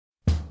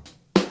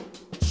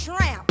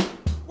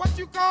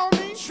you call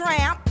me?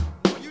 Tramp.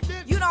 Oh, you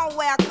did? You don't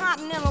wear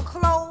continental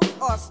clothes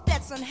or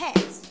Stetson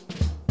hats.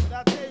 But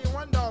I tell you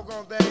one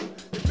doggone thing.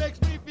 It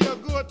makes me feel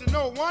good to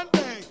know one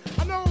thing.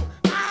 I know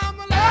I'm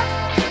a lover.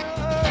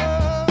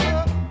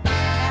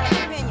 I have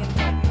an opinion.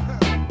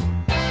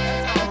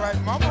 That's all right,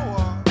 Mama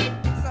was.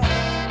 So,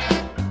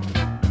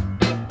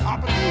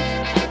 Papa too.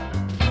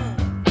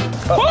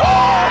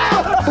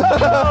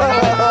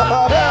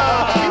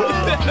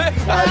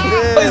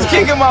 He's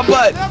kicking my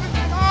butt.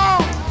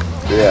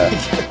 Yeah.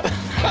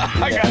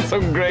 I got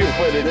some great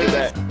footage of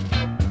that.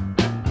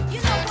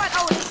 you know what,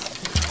 Otis?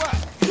 What?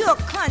 You're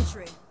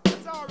country.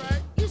 That's all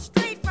right. You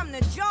straight from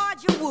the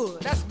Georgia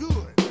woods. That's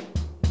good.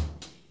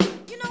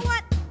 You know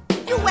what?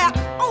 You wear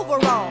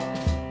overalls,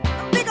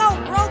 big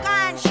old broke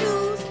iron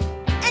shoes,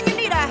 and you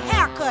need a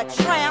haircut,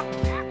 Tramp.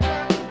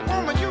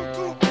 Woman, you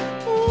too.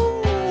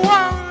 Ooh,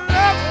 I'm a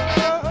lover.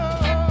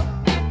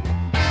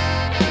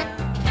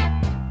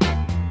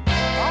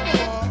 Mama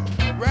was.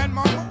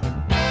 Grandmama.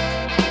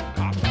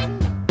 Papa too.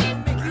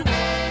 Make you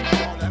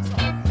Oh, that's all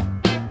right.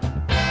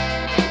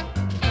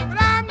 But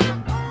I'm the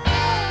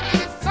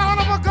only son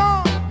of a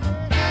gun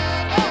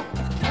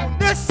on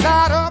this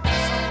side of the sun.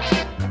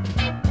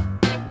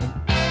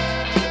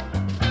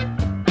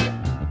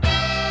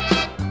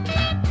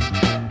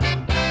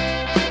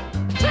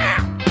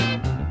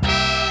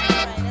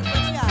 That's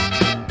what you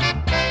are.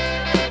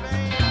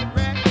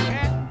 Red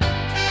cat.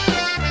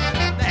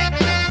 That.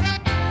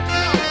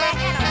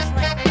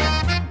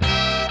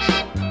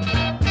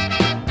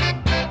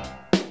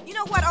 You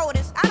know what,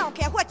 Otis? I don't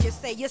care what you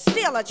say. You're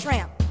still a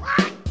tramp.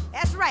 What?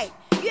 That's right.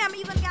 You haven't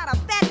even got a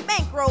fat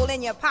bankroll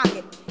in your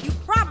pocket. You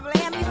probably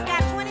haven't even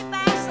got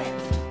 25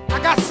 cents. I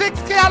got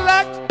 6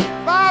 Cadillacs,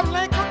 5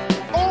 Lincoln,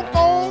 4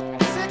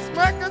 Ford, 6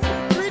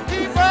 Mercus, 3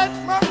 T-Birds,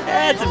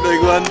 That's a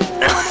big one.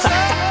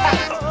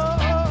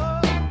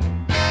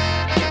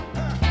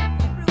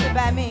 Prove it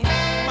by me.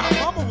 My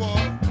mama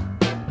was.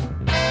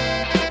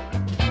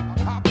 My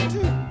papa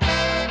too.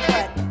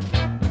 But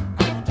I'm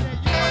gonna tell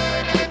you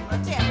one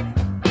thing. tell me.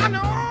 I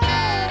know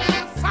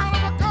the sound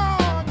of a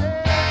gun,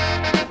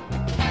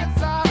 yeah,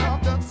 inside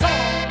of the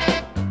sun.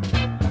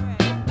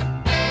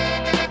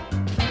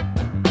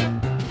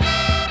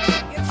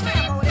 You're a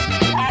tramp, Otis.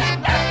 I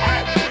don't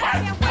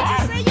care what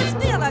you say. You're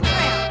still a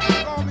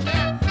tramp. Call me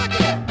that. Look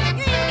here.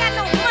 You ain't even got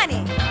no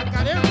money. I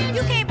got everything.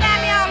 You can't buy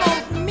me all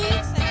those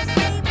minks and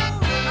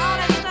sables and all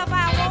that stuff I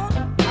want.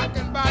 I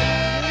can buy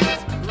you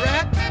pigs,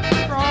 rats,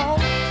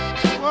 frogs,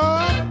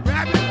 squirrels,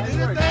 rabbits,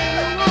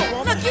 anything you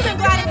want. Look, you can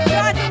go out in the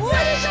Georgia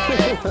woods.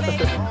 Baby.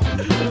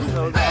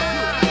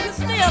 You're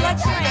still a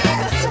tramp.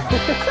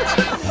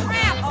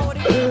 Tramp,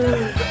 Otis. You're a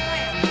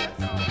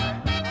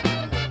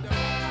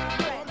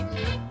tramp.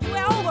 You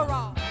wear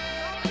overalls.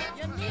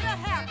 You need a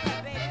haircut,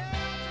 baby.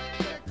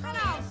 Cut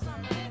off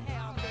some of that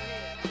hair off your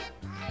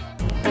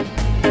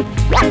head.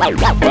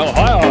 Well,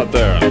 hi out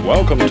there, and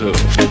welcome to...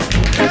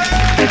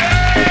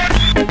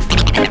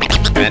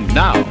 And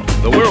now,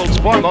 the world's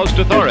foremost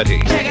authority.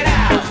 Check it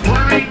out.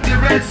 Wearing the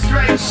red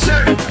striped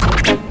shirt.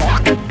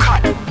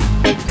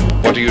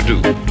 What do you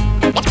do?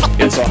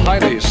 It's a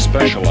highly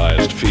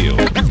specialized field.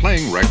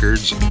 Playing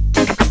records.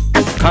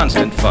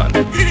 Constant fun.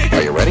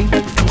 Are you ready?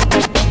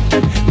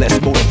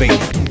 Let's motivate.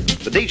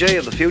 The DJ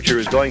of the future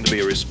is going to be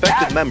a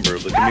respected member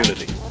of the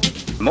community.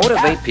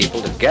 Motivate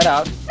people to get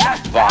out,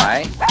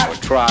 buy, or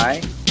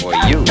try, or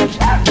use.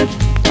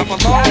 I'm a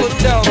long little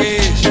dog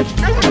is.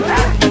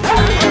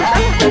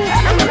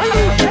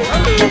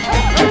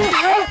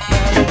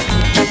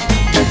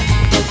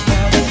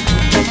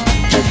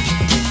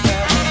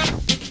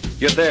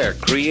 You're there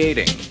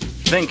creating,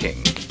 thinking,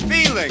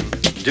 Feeling.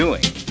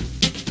 doing.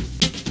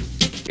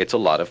 It's a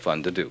lot of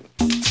fun to do.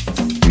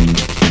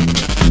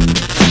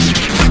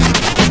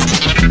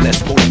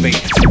 Let's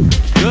motivate.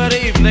 Good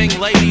evening,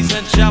 ladies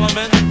and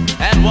gentlemen,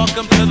 and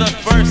welcome to the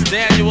first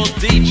annual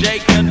DJ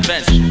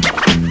convention.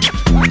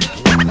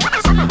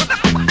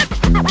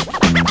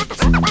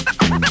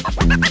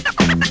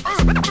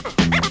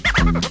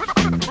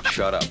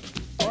 Shut up.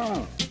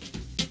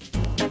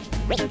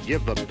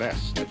 Give the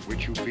best at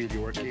which you feel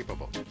you are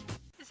capable.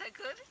 Is that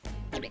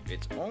good?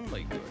 It's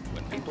only good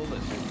when people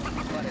listen.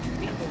 But if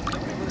people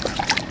don't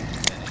listen,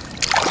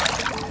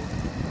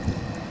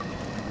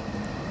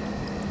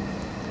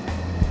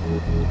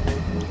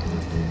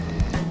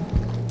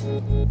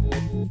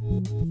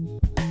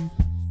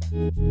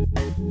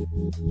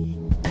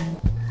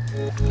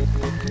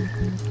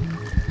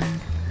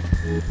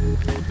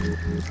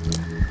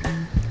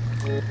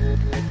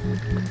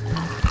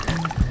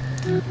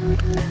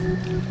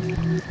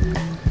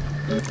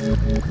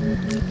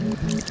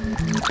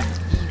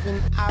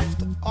 Even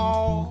after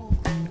all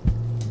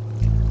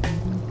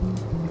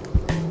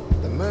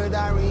the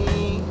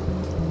murdering,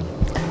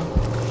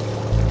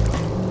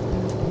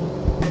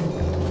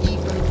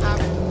 even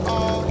after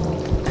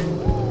all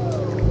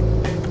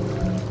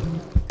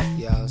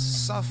your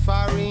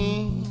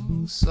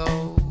suffering,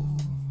 so